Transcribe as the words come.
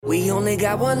We only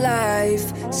got one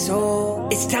life, so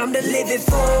it's time to live it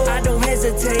full. I don't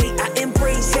hesitate, I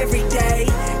embrace every day,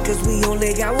 cause we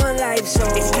only got one life, so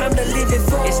it's time to live it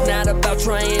full. It's not about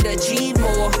trying to achieve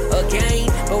more again,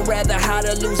 but rather how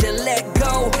to lose and let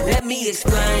go. Let me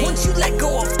explain. Once you let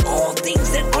go of all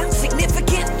things that aren't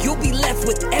significant, you'll be left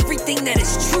with everything that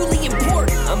is truly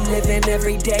important. I'm living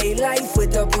everyday life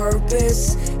with a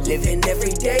purpose. Living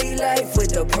everyday life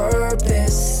with a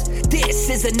purpose. This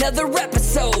is another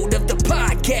episode of the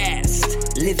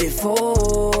podcast. Live it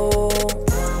full.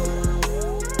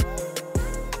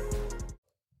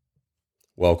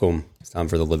 Welcome. It's time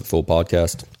for the Live It Full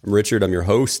podcast. I'm Richard. I'm your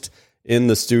host in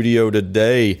the studio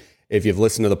today. If you've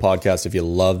listened to the podcast, if you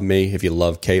love me, if you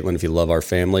love Caitlin, if you love our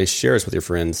family, share us with your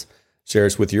friends. Share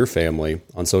us with your family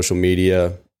on social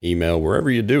media, email, wherever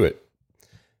you do it.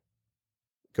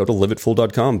 Go to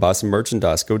liveitfull.com, buy some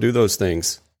merchandise, go do those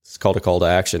things. It's called a call to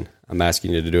action. I'm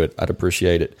asking you to do it. I'd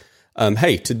appreciate it.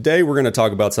 Hey, today we're going to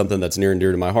talk about something that's near and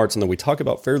dear to my heart, something we talk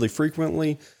about fairly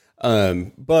frequently,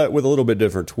 but with a little bit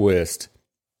different twist.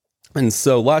 And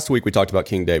so last week we talked about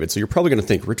King David. So you're probably going to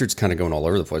think Richard's kind of going all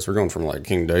over the place. We're going from like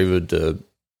King David to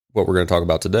what we're going to talk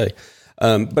about today.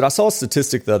 But I saw a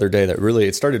statistic the other day that really,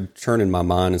 it started turning my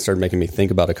mind and started making me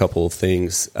think about a couple of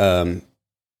things. And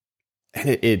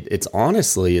it's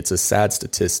honestly, it's a sad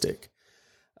statistic.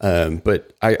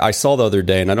 But I saw the other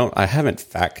day, and I haven't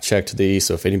fact checked these.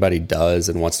 So if anybody does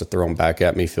and wants to throw them back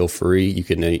at me, feel free. You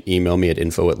can email me at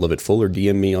info@liveitfull or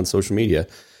DM me on social media.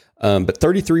 But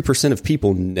 33% of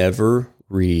people never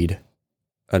read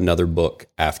another book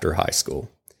after high school.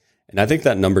 And I think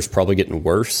that number's probably getting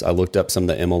worse. I looked up some of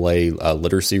the MLA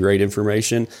literacy rate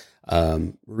information.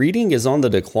 Reading is on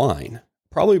the decline,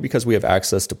 probably because we have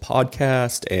access to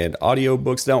podcasts and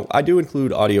audiobooks. Now, I do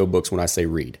include audiobooks when I say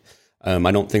read.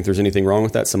 I don't think there's anything wrong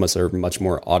with that. Some of us are much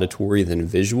more auditory than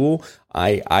visual.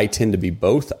 I tend to be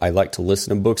both. I like to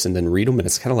listen to books and then read them, and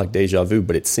it's kind of like deja vu,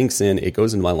 but it sinks in. It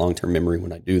goes into my long-term memory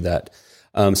when I do that.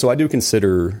 So I do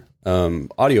consider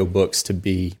audiobooks to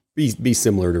be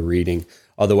similar to reading,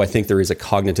 although I think there is a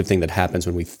cognitive thing that happens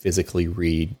when we physically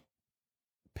read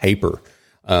paper.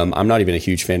 I'm not even a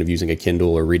huge fan of using a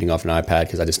Kindle or reading off an iPad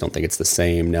because I just don't think it's the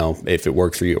same. Now, if it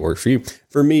works for you, it works for you.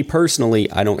 For me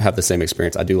personally, I don't have the same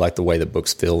experience. I do like the way that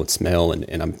books feel and smell,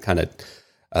 and I'm kind of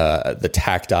the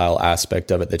tactile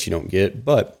aspect of it that you don't get.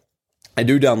 But I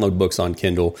do download books on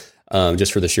Kindle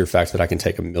just for the sheer fact that I can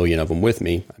take 1 million of them with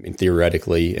me. I mean,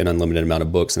 theoretically, an unlimited amount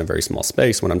of books in a very small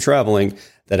space when I'm traveling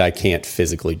that I can't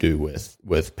physically do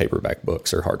with paperback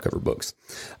books or hardcover books.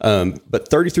 But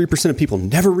 33% of people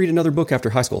never read another book after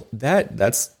high school.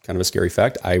 That's kind of a scary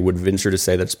fact. I would venture to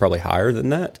say that it's probably higher than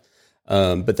that.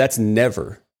 But that's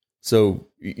never. So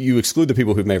you exclude the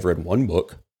people who may have read one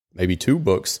book, maybe 2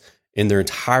 books in their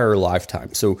entire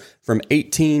lifetime. So from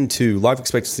 18 to life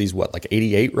expectancy is what, like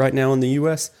 88 right now in the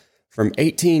US? From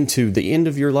 18 to the end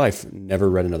of your life, never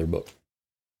read another book.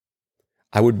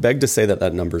 I would beg to say that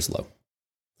that number's low.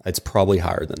 It's probably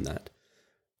higher than that.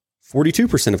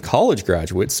 42% of college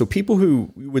graduates, so people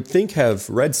who you would think have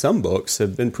read some books,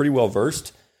 have been pretty well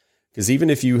versed. Because even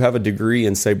if you have a degree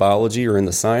in, say, biology or in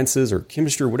the sciences or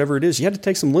chemistry or whatever it is, you had to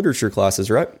take some literature classes,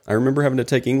 right? I remember having to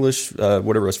take English,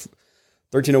 whatever it was,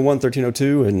 1301,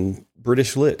 1302, and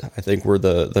British Lit, I think were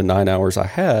the 9 hours I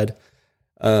had.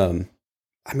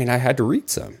 I had to read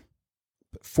some.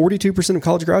 42% of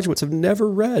college graduates have never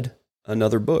read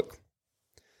another book.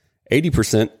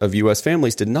 80% of U.S.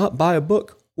 families did not buy a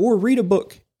book or read a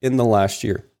book in the last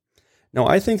year. Now,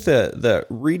 I think that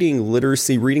reading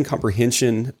literacy, reading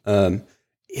comprehension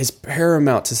is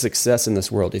paramount to success in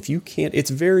this world. If you can't, it's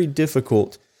very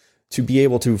difficult to be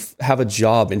able to have a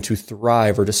job and to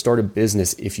thrive or to start a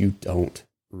business if you don't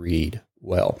read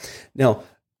well. Now,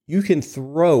 you can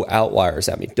throw outliers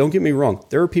at me. Don't get me wrong.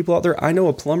 There are people out there. I know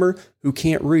a plumber who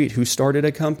can't read, who started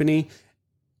a company.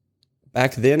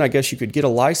 Back then, I guess you could get a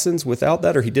license without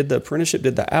that, or he did the apprenticeship,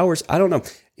 did the hours. I don't know.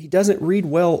 He doesn't read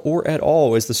well or at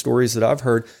all, as the stories that I've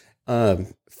heard,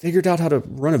 figured out how to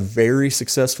run a very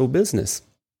successful business.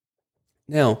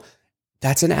 Now,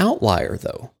 that's an outlier,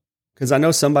 though, because I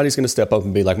know somebody's going to step up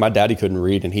and be like, my daddy couldn't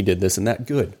read and he did this and that.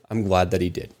 Good. I'm glad that he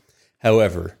did.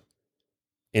 However,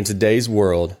 in today's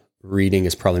world, reading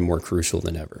is probably more crucial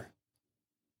than ever.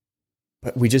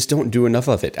 But we just don't do enough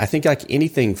of it. I think like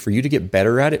anything, for you to get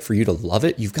better at it, for you to love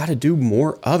it, you've got to do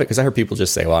more of it. Because I heard people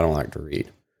just say, well, I don't like to read.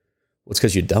 Well, it's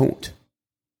because you don't.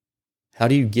 How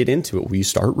do you get into it? Well, you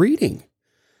start reading.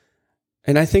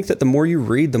 And I think that the more you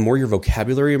read, the more your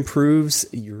vocabulary improves,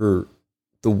 the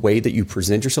way that you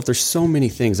present yourself. There's so many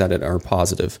things that are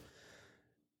positive.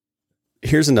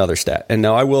 here's another stat. And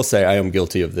now I will say I am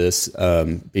guilty of this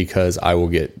because I will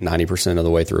get 90% of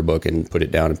the way through a book and put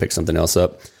it down and pick something else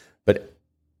up. But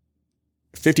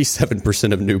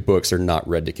 57% of new books are not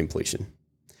read to completion.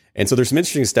 And so there's some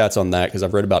interesting stats on that because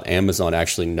I've read about Amazon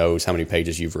actually knows how many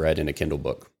pages you've read in a Kindle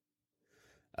book.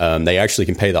 They actually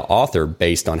can pay the author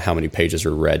based on how many pages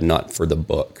are read, not for the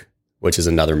book, which is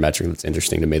another metric that's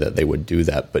interesting to me that they would do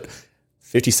that. But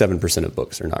 57% of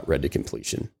books are not read to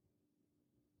completion.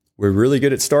 We're really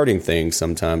good at starting things.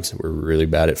 Sometimes we're really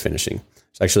bad at finishing.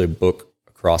 There's actually a book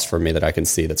across from me that I can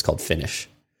see that's called Finish.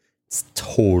 It's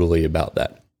totally about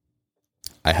that.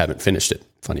 I haven't finished it,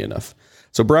 funny enough.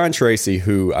 So Brian Tracy,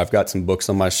 who I've got some books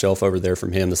on my shelf over there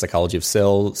from him, The Psychology of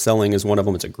Selling is one of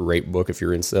them. It's a great book if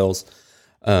you're in sales.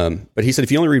 But he said,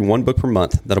 if you only read one book per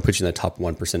month, that'll put you in the top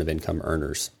 1% of income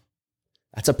earners.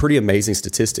 That's a pretty amazing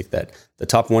statistic that the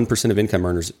top 1% of income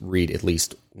earners read at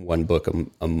least one book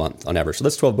a month on average. So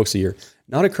that's 12 books a year.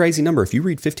 Not a crazy number. If you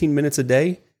read 15 minutes a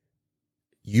day,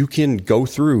 you can go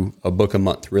through a book a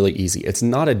month really easy. It's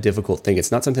not a difficult thing.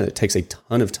 It's not something that takes a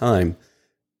ton of time,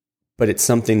 but it's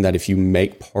something that if you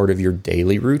make part of your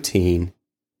daily routine,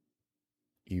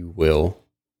 you will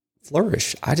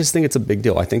flourish. I just think it's a big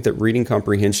deal. I think that reading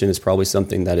comprehension is probably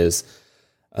something that is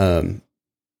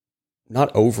not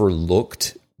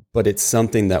overlooked, but it's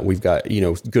something that we've got,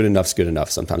 good enough's good enough.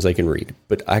 Sometimes they can read,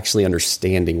 but actually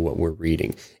understanding what we're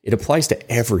reading, it applies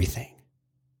to everything.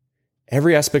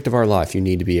 Every aspect of our life, you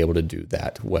need to be able to do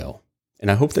that well.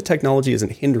 And I hope that technology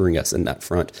isn't hindering us in that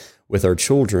front with our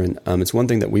children. It's one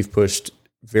thing that we've pushed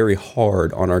very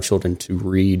hard on our children to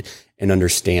read and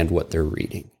understand what they're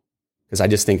reading, because I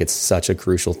just think it's such a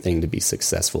crucial thing to be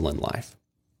successful in life.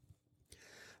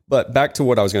 But back to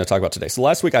what I was going to talk about today. So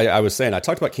last week I was saying, I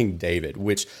talked about King David,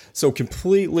 we're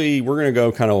going to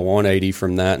go kind of 180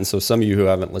 from that. And so some of you who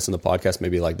haven't listened to the podcast may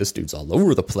be like, this dude's all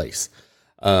over the place.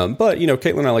 But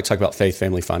Caitlin and I like to talk about faith,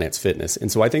 family, finance, fitness.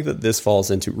 And so I think that this falls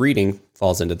into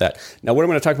that. Now, what I'm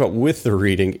going to talk about with the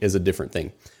reading is a different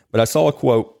thing. But I saw a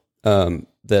quote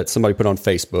that somebody put on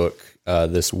Facebook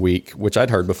this week, which I'd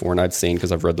heard before and I'd seen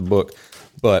because I've read the book.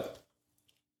 But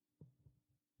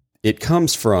it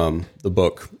comes from the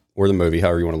book or the movie,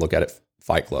 however you want to look at it,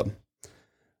 Fight Club.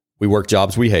 We work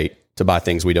jobs we hate to buy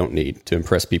things we don't need, to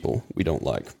impress people we don't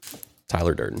like.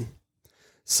 Tyler Durden.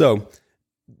 So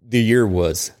the year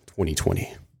was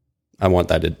 2020. I wanted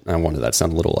that to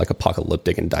sound a little like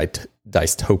apocalyptic and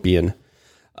dystopian.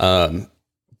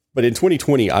 But in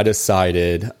 2020, I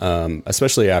decided,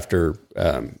 especially after,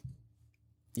 kind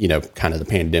of the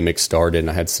pandemic started and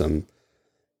I had some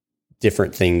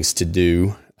different things to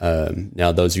do.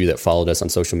 Now, those of you that followed us on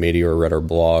social media or read our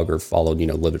blog or followed,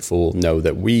 Live It Full, know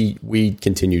that we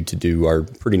continued to do our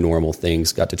pretty normal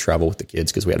things, got to travel with the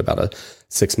kids because we had about a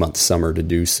 6-month summer to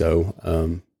do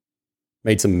so.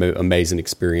 Made some amazing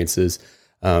experiences,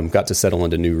 got to settle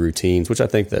into new routines, which I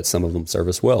think that some of them serve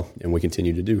us well and we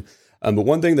continue to do. But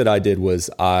one thing that I did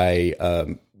was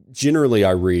generally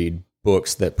I read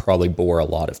books that probably bore a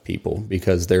lot of people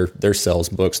because they're sales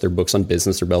books, they're books on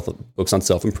business, they're books on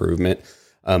self-improvement.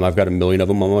 I've got 1 million of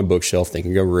them on my bookshelf. Think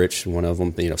and Go Rich, one of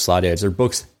them, Slide Edge. They're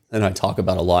books that I talk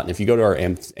about a lot. And if you go to our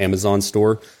Amazon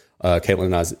store, Caitlin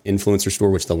and I's influencer store,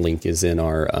 which the link is in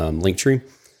our link tree,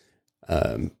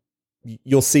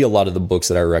 you'll see a lot of the books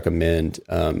that I recommend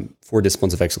for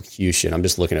disciplines of execution. I'm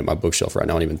just looking at my bookshelf right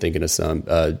now and even thinking of some.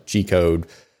 G-Code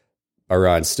by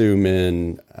Ryan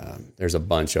Stewman. There's a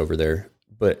bunch over there.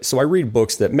 But so I read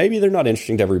books that maybe they're not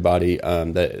interesting to everybody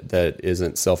that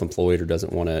isn't self-employed or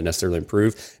doesn't want to necessarily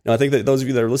improve. Now, I think that those of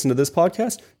you that are listening to this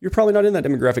podcast, you're probably not in that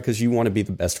demographic because you want to be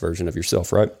the best version of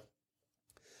yourself, right?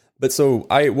 But so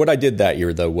what I did that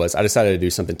year, though, was I decided to do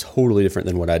something totally different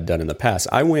than what I'd done in the past.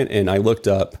 I went and I looked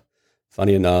up,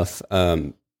 funny enough,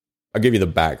 I'll give you the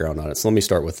background on it. So let me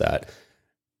start with that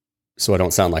so I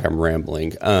don't sound like I'm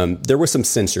rambling. There was some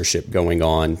censorship going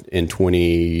on in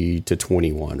 20 to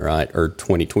 21, right? Or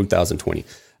 2020.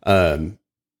 The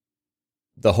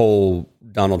whole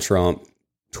Donald Trump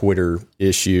Twitter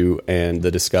issue and the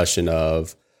discussion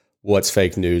of what's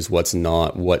fake news, what's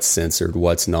not, what's censored,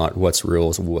 what's not, what's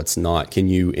real, what's not. Can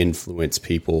you influence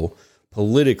people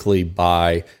politically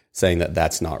by saying that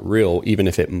that's not real, even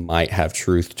if it might have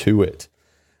truth to it?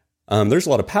 There's a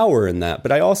lot of power in that,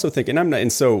 but I also think,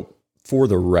 and so for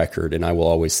the record, and I will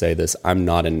always say this, I'm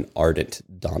not an ardent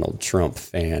Donald Trump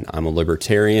fan. I'm a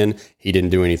libertarian. He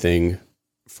didn't do anything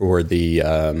for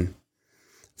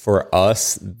for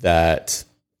us that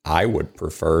I would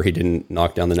prefer. He didn't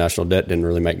knock down the national debt, didn't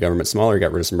really make government smaller. He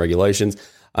got rid of some regulations.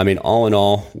 I mean, all in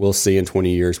all, we'll see in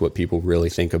 20 years what people really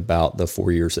think about the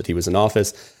 4 years that he was in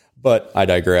office. But I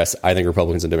digress. I think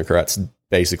Republicans and Democrats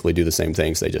basically do the same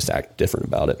things. They just act different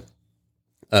about it.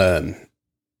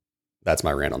 That's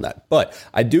my rant on that. But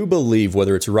I do believe,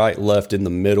 whether it's right, left, in the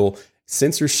middle,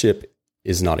 censorship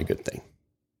is not a good thing.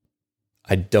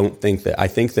 I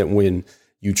think that when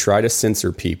you try to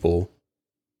censor people,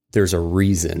 there's a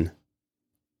reason.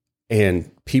 And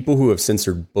people who have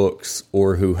censored books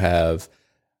or who have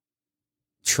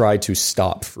tried to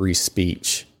stop free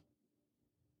speech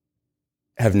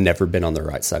have never been on the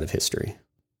right side of history.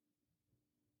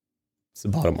 It's the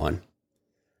bottom line.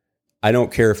 I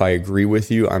don't care if I agree with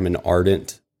you. I'm an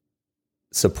ardent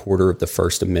supporter of the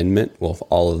First Amendment. Well,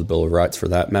 all of the Bill of Rights for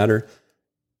that matter.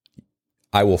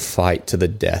 I will fight to the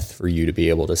death for you to be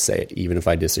able to say it, even if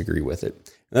I disagree with it.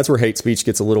 And that's where hate speech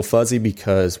gets a little fuzzy,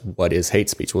 because what is hate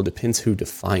speech? Well, it depends who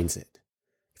defines it.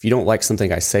 If you don't like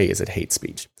something I say, is it hate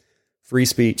speech? Free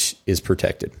speech is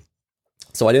protected.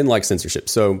 So I didn't like censorship.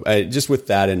 So just with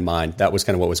that in mind, that was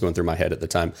kind of what was going through my head at the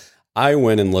time. I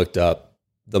went and looked up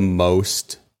the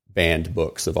most banned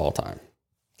books of all time.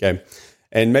 Okay.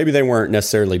 And maybe they weren't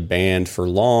necessarily banned for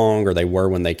long, or they were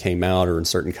when they came out, or in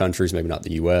certain countries, maybe not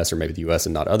the US, or maybe the US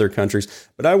and not other countries.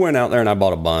 But I went out there and I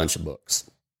bought a bunch of books.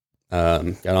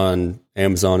 Got on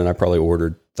Amazon and I probably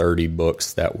ordered 30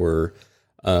 books that were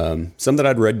some that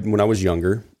I'd read when I was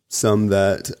younger, some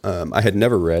that I had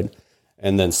never read,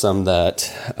 and then some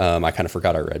that I kind of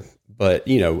forgot I read. But,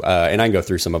 and I can go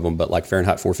through some of them, but like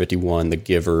Fahrenheit 451, The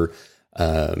Giver,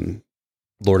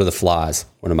 Lord of the Flies,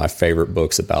 one of my favorite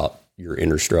books about your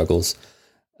inner struggles,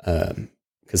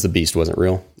 because the beast wasn't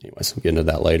real. Anyways, we'll get into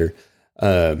that later.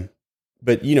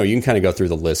 But you can kind of go through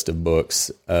the list of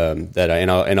books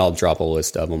I'll drop a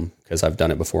list of them because I've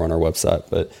done it before on our website.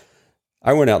 But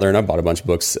I went out there and I bought a bunch of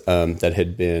books that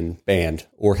had been banned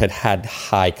or had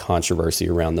high controversy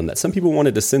around them that some people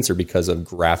wanted to censor because of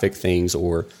graphic things,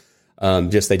 or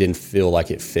just they didn't feel like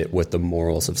it fit with the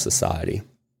morals of society.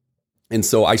 And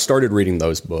so I started reading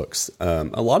those books.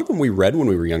 A lot of them we read when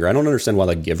we were younger. I don't understand why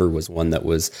The Giver was one that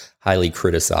was highly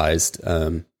criticized.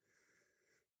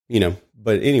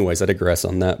 But anyways, I digress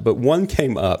on that. But one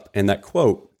came up, and that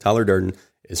quote, Tyler Durden,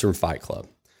 is from Fight Club.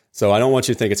 So I don't want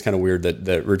you to think it's kind of weird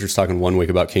that Richard's talking one week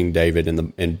about King David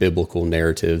and biblical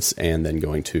narratives, and then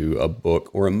going to a book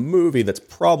or a movie that's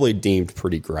probably deemed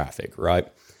pretty graphic, right?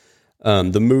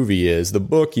 The movie is. The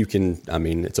book,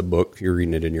 it's a book. You're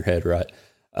reading it in your head, right?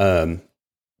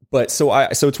 But so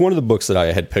it's one of the books that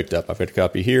I had picked up. I've got a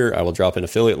copy here. I will drop an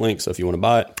affiliate link. So if you want to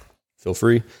buy it, feel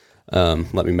free.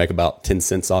 Let me make about 10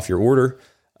 cents off your order.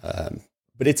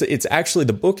 But it's actually,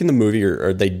 the book and the movie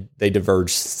are they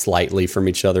diverge slightly from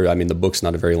each other. I mean, the book's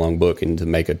not a very long book, and to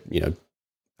make a,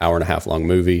 hour and a half long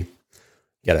movie,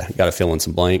 gotta fill in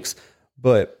some blanks.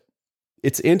 But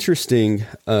it's interesting.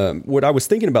 What I was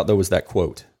thinking about though was that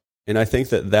quote. And I think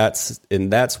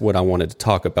that's what I wanted to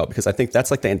talk about, because I think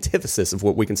that's like the antithesis of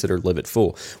what we consider live it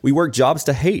full. We work jobs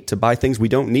to hate, to buy things we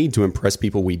don't need, to impress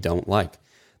people we don't like.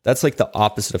 That's like the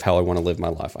opposite of how I want to live my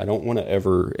life. I don't want to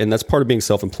ever, and that's part of being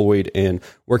self-employed and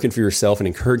working for yourself, and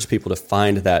encourage people to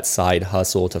find that side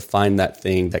hustle, to find that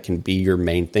thing that can be your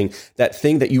main thing, that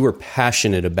thing that you are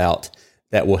passionate about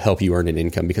that will help you earn an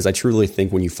income. Because I truly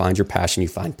think when you find your passion, you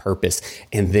find purpose,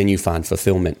 and then you find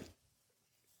fulfillment.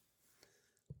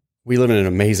 We live in an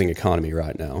amazing economy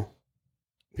right now.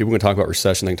 People can talk about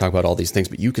recession, they can talk about all these things,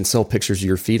 but you can sell pictures of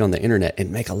your feet on the internet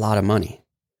and make a lot of money.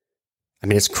 I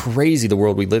mean, it's crazy the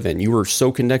world we live in. You are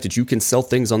so connected. You can sell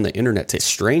things on the internet to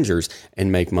strangers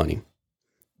and make money.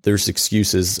 There's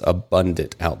excuses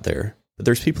abundant out there. But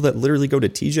there's people that literally go to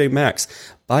TJ Maxx,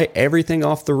 buy everything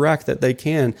off the rack that they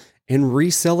can, and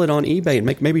resell it on eBay and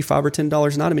make maybe $5 or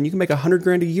 $10 an item. And you can make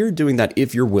 $100,000 a year doing that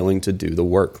if you're willing to do the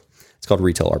work. It's called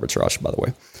retail arbitrage, by the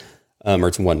way. Or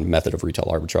it's one method of retail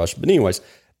arbitrage. But anyways,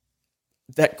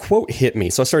 that quote hit me.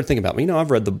 So I started thinking about,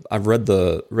 I've read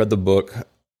the book.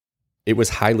 It was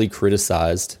highly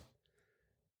criticized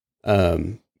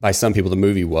by some people. The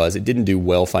movie was. It didn't do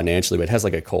well financially, but it has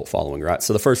like a cult following, right?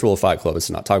 So the first rule of Fight Club is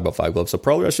to not talk about Fight Club. So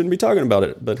probably I shouldn't be talking about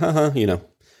it, but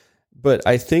But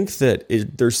I think that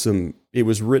it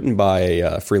was written by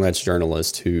a freelance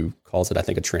journalist who calls it, I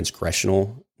think, a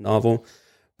transgressional novel.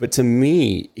 But to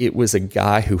me, it was a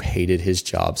guy who hated his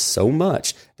job so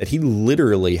much that he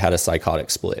literally had a psychotic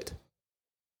split.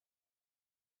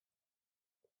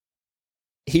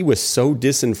 He was so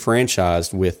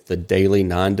disenfranchised with the daily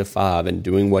 9 to 5 and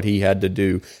doing what he had to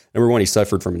do. Number one, he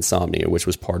suffered from insomnia, which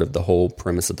was part of the whole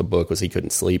premise of the book, was he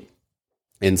couldn't sleep.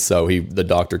 And so the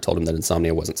doctor told him that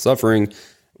insomnia wasn't suffering.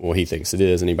 Well, he thinks it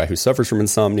is. Anybody who suffers from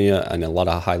insomnia, and a lot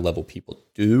of high level people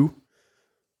do,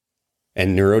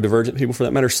 and neurodivergent people for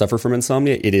that matter, suffer from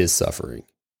insomnia. It is suffering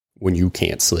when you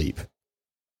can't sleep.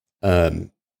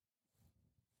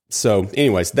 So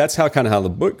anyways, that's how the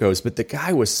book goes. But the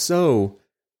guy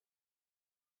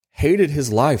hated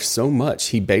his life so much.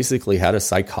 He basically had a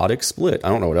psychotic split. I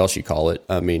don't know what else you call it.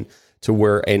 I mean, to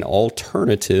where an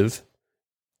alternative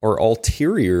or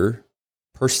ulterior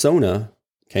persona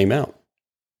came out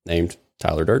named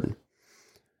Tyler Durden.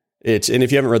 And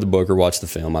if you haven't read the book or watched the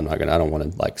film, I don't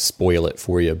want to like spoil it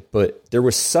for you, but there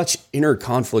was such inner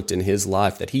conflict in his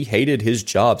life that he hated his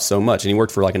job so much. And he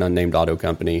worked for like an unnamed auto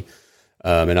company.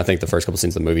 And I think the first couple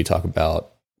scenes of the movie talk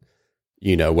about,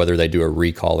 whether they do a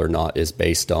recall or not is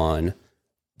based on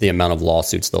the amount of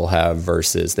lawsuits they'll have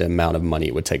versus the amount of money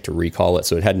it would take to recall it.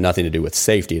 So it had nothing to do with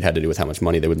safety. It had to do with how much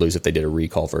money they would lose if they did a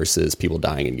recall versus people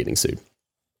dying and getting sued.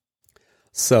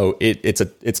 So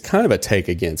it's kind of a take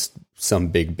against some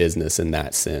big business in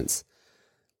that sense.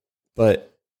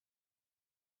 But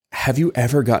have you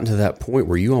ever gotten to that point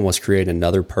where you almost create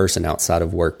another person outside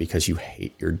of work because you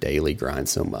hate your daily grind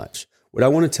so much? What I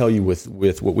want to tell you with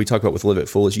what we talk about with Live It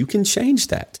Full is you can change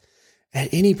that.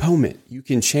 At any moment, you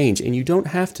can change, and you don't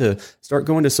have to start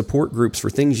going to support groups for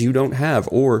things you don't have,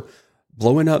 or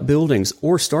blowing up buildings,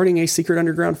 or starting a secret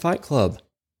underground fight club.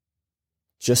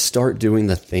 Just start doing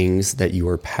the things that you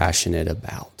are passionate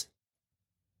about,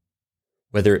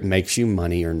 whether it makes you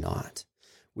money or not.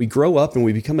 We grow up and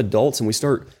we become adults, and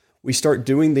we start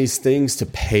doing these things to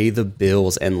pay the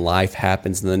bills, and life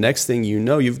happens. And the next thing you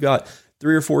know, you've got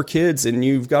 3 or 4 kids and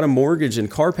you've got a mortgage and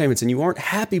car payments, and you aren't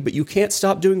happy, but you can't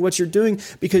stop doing what you're doing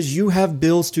because you have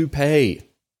bills to pay.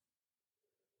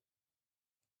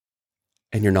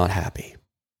 And you're not happy.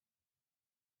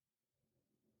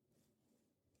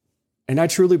 And I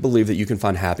truly believe that you can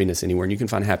find happiness anywhere, and you can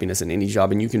find happiness in any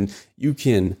job, and you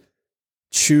can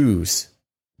choose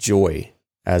joy,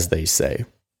 as they say.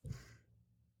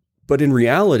 But in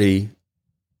reality,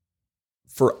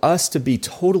 for us to be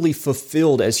totally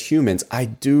fulfilled as humans, I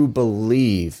do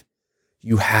believe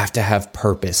you have to have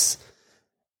purpose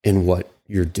in what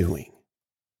you're doing.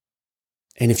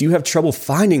 And if you have trouble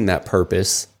finding that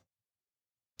purpose,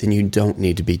 then you don't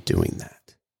need to be doing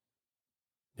that.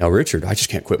 Now, Richard, I just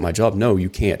can't quit my job. No, you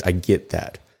can't. I get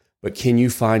that. But can you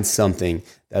find something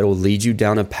that will lead you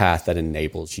down a path that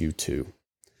enables you to?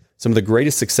 Some of the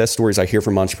greatest success stories I hear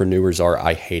from entrepreneurs are,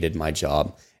 I hated my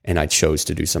job and I chose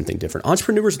to do something different.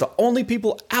 Entrepreneurs are the only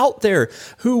people out there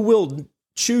who will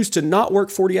choose to not work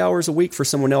 40 hours a week for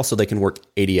someone else so they can work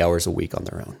 80 hours a week on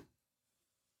their own.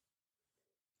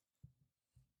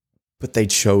 But they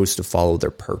chose to follow their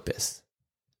purpose.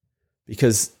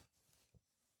 Because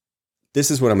this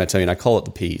is what I'm going to tell you, and I call it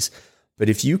the P's. But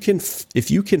if you can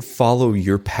follow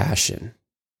your passion,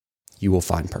 you will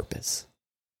find purpose.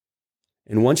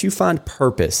 And once you find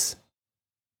purpose,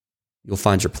 you'll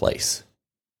find your place.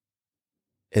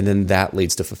 And then that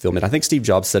leads to fulfillment. I think Steve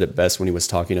Jobs said it best when he was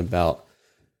talking about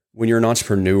when you're an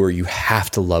entrepreneur, you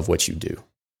have to love what you do.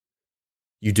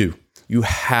 You do. You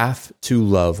have to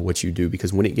love what you do,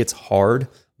 because when it gets hard,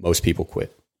 most people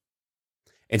quit.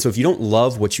 And so if you don't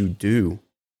love what you do,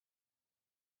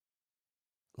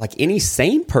 like any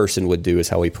sane person would do, is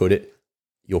how he put it,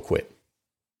 you'll quit.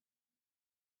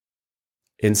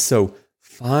 And so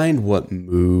find what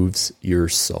moves your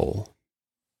soul.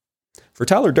 For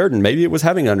Tyler Durden, maybe it was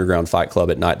having an underground fight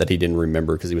club at night that he didn't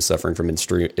remember because he was suffering from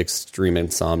extreme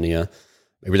insomnia.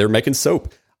 Maybe they were making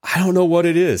soap. I don't know what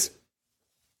it is.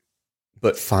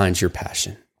 But find your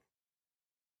passion.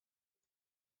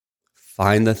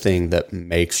 Find the thing that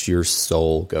makes your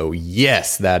soul go,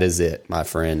 yes, that is it, my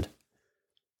friend.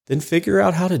 Then figure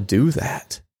out how to do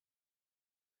that.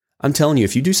 I'm telling you,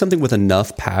 if you do something with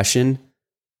enough passion,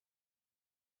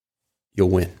 you'll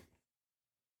win.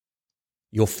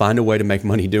 You'll find a way to make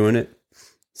money doing it.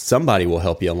 Somebody will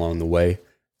help you along the way,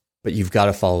 but you've got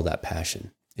to follow that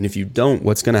passion. And if you don't,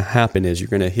 what's going to happen is you're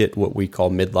going to hit what we call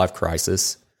midlife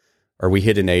crisis, or we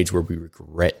hit an age where we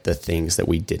regret the things that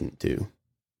we didn't do.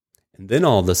 And then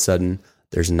all of a sudden,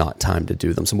 there's not time to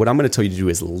do them. So what I'm going to tell you to do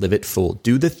is live it full.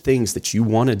 Do the things that you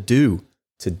want to do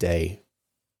today.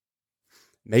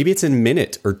 Maybe it's a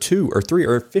minute or 2 or 3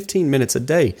 or 15 minutes a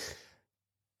day.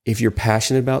 If you're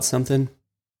passionate about something,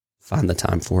 find the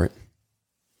time for it.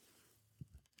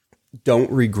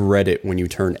 Don't regret it when you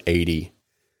turn 80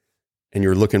 and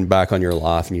you're looking back on your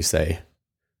life and you say,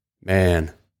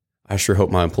 man, I sure hope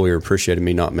my employer appreciated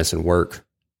me not missing work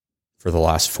for the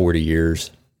last 40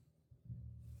 years.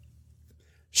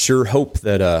 Sure hope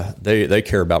that they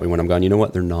care about me when I'm gone. You know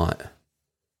what? They're not.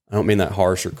 I don't mean that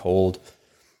harsh or cold.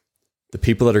 The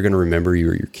people that are going to remember you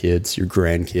are your kids, your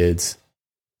grandkids,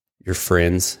 your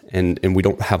friends, and we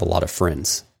don't have a lot of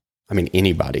friends. I mean,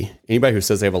 anybody who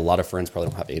says they have a lot of friends probably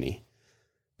don't have any.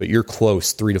 But you're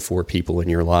close 3 to 4 people in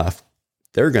your life.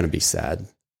 They're going to be sad.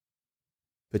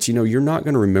 But you're not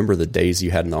going to remember the days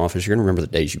you had in the office. You're going to remember the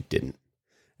days you didn't.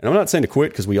 And I'm not saying to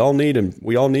quit, because we all need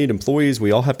employees.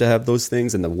 We all have to have those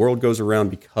things, and the world goes around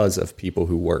because of people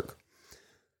who work.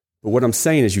 But what I'm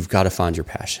saying is you've got to find your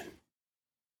passion.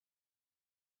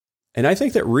 And I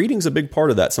think that reading's a big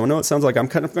part of that. So I know it sounds like I'm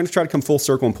kind of going to try to come full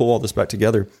circle and pull all this back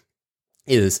together.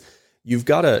 Is you've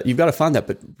got to find that,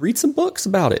 but read some books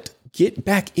about it. Get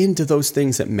back into those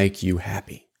things that make you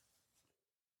happy.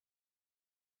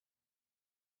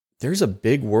 There's a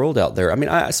big world out there. I mean,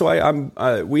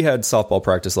 we had softball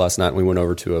practice last night, and we went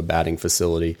over to a batting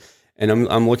facility, and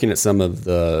I'm looking at some of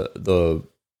the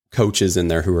coaches in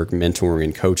there who are mentoring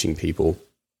and coaching people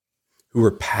who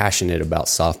are passionate about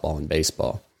softball and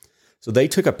baseball. So they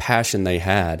took a passion they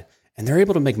had, and they're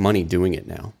able to make money doing it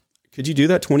now. Could you do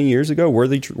that 20 years ago? Were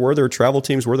there travel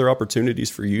teams? Were there opportunities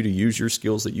for you to use your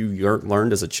skills that you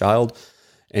learned as a child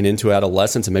and into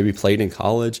adolescence and maybe played in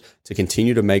college to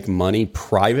continue to make money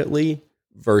privately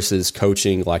versus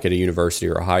coaching like at a university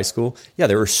or a high school? Yeah,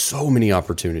 there are so many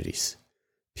opportunities.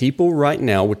 People right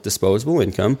now with disposable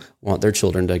income want their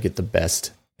children to get the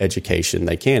best education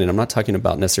they can. And I'm not talking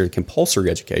about necessarily compulsory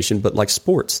education, but like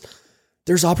sports.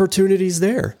 There's opportunities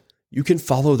there. You can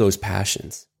follow those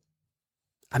passions.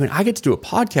 I mean, I get to do a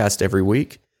podcast every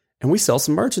week, and we sell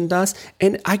some merchandise,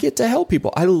 and I get to help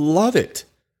people. I love it.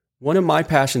 One of my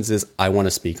passions is I want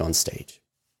to speak on stage.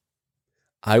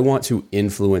 I want to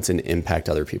influence and impact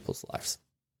other people's lives.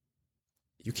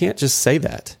 You can't just say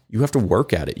that. You have to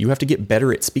work at it. You have to get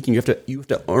better at speaking. You have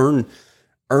to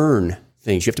earn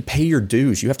things. You have to pay your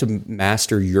dues. You have to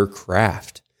master your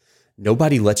craft.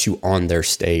 Nobody lets you on their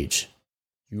stage.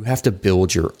 You have to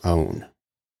build your own.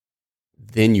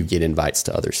 Then you get invites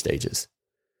to other stages.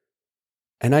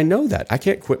 And I know that. I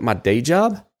can't quit my day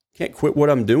job. Can't quit what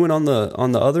I'm doing on the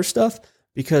other stuff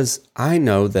because I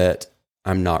know that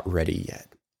I'm not ready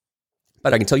yet.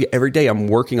 But I can tell you every day I'm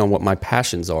working on what my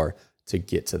passions are to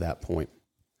get to that point.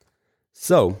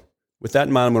 So with that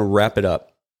in mind, I'm going to wrap it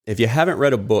up. If you haven't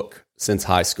read a book since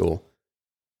high school,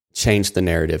 change the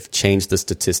narrative, change the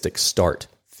statistics, start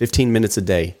 15 minutes a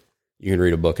day. You can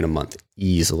read a book in a month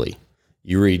easily.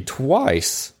 You read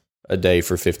twice a day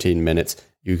for 15 minutes.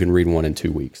 You can read one in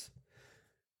 2 weeks.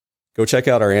 Go check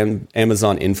out our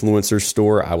Amazon influencer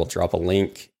store. I will drop a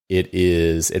link.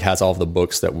 It has all of the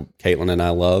books that Caitlin and I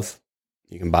love.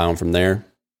 You can buy them from there.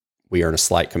 We earn a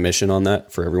slight commission on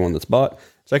that for everyone that's bought.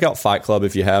 Check out Fight Club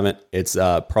if you haven't. It's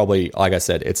probably, like I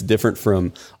said, it's different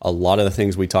from a lot of the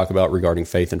things we talk about regarding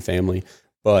faith and family,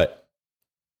 but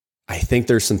I think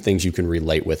there's some things you can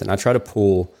relate with. And I try to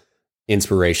pull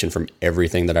inspiration from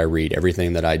everything that I read,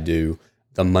 everything that I do.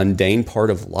 The mundane part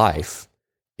of life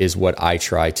is what I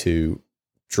try to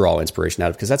draw inspiration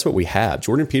out of, because that's what we have.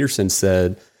 Jordan Peterson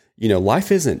said,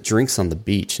 life isn't drinks on the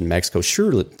beach in Mexico.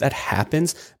 Sure, that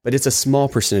happens, but it's a small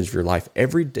percentage of your life.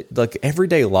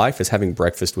 Everyday life is having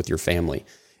breakfast with your family.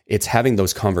 It's having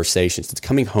those conversations. It's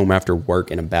coming home after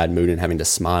work in a bad mood and having to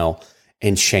smile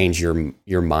and change your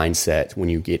mindset when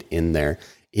you get in there.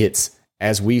 It's,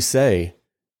 as we say,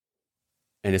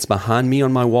 and it's behind me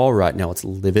on my wall right now, it's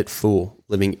live it full,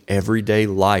 living everyday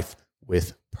life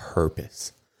with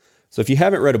purpose. So if you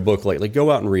haven't read a book lately,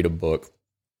 go out and read a book.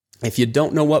 If you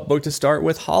don't know what book to start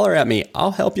with, holler at me.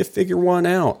 I'll help you figure one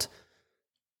out.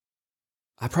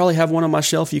 I probably have one on my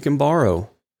shelf you can borrow.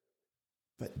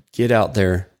 But get out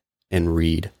there and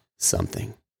read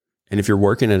something. And if you're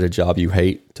working at a job you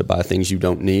hate, to buy things you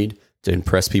don't need, to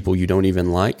impress people you don't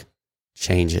even like,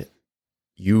 change it.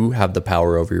 You have the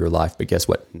power over your life, but guess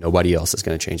what? Nobody else is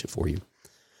going to change it for you.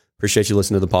 Appreciate you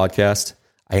listening to the podcast.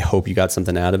 I hope you got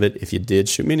something out of it. If you did,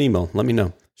 shoot me an email. Let me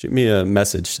know. Shoot me a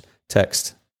message,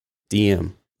 text,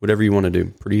 DM, whatever you want to do.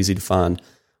 Pretty easy to find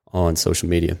on social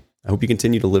media. I hope you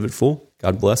continue to live it full.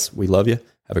 God bless. We love you.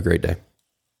 Have a great day.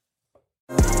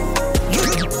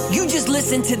 You just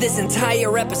listened to this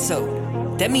entire episode.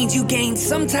 That means you gained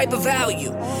some type of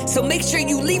value. So make sure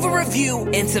you leave a review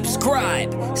and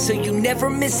subscribe so you never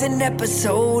miss an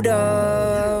episode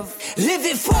of Live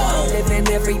It Full. Living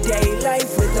everyday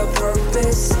life with a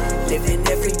purpose. Living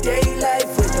everyday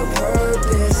life with a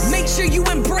purpose. Make sure you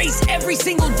embrace every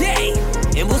single day.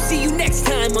 And we'll see you next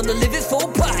time on the Live It Full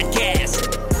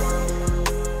podcast.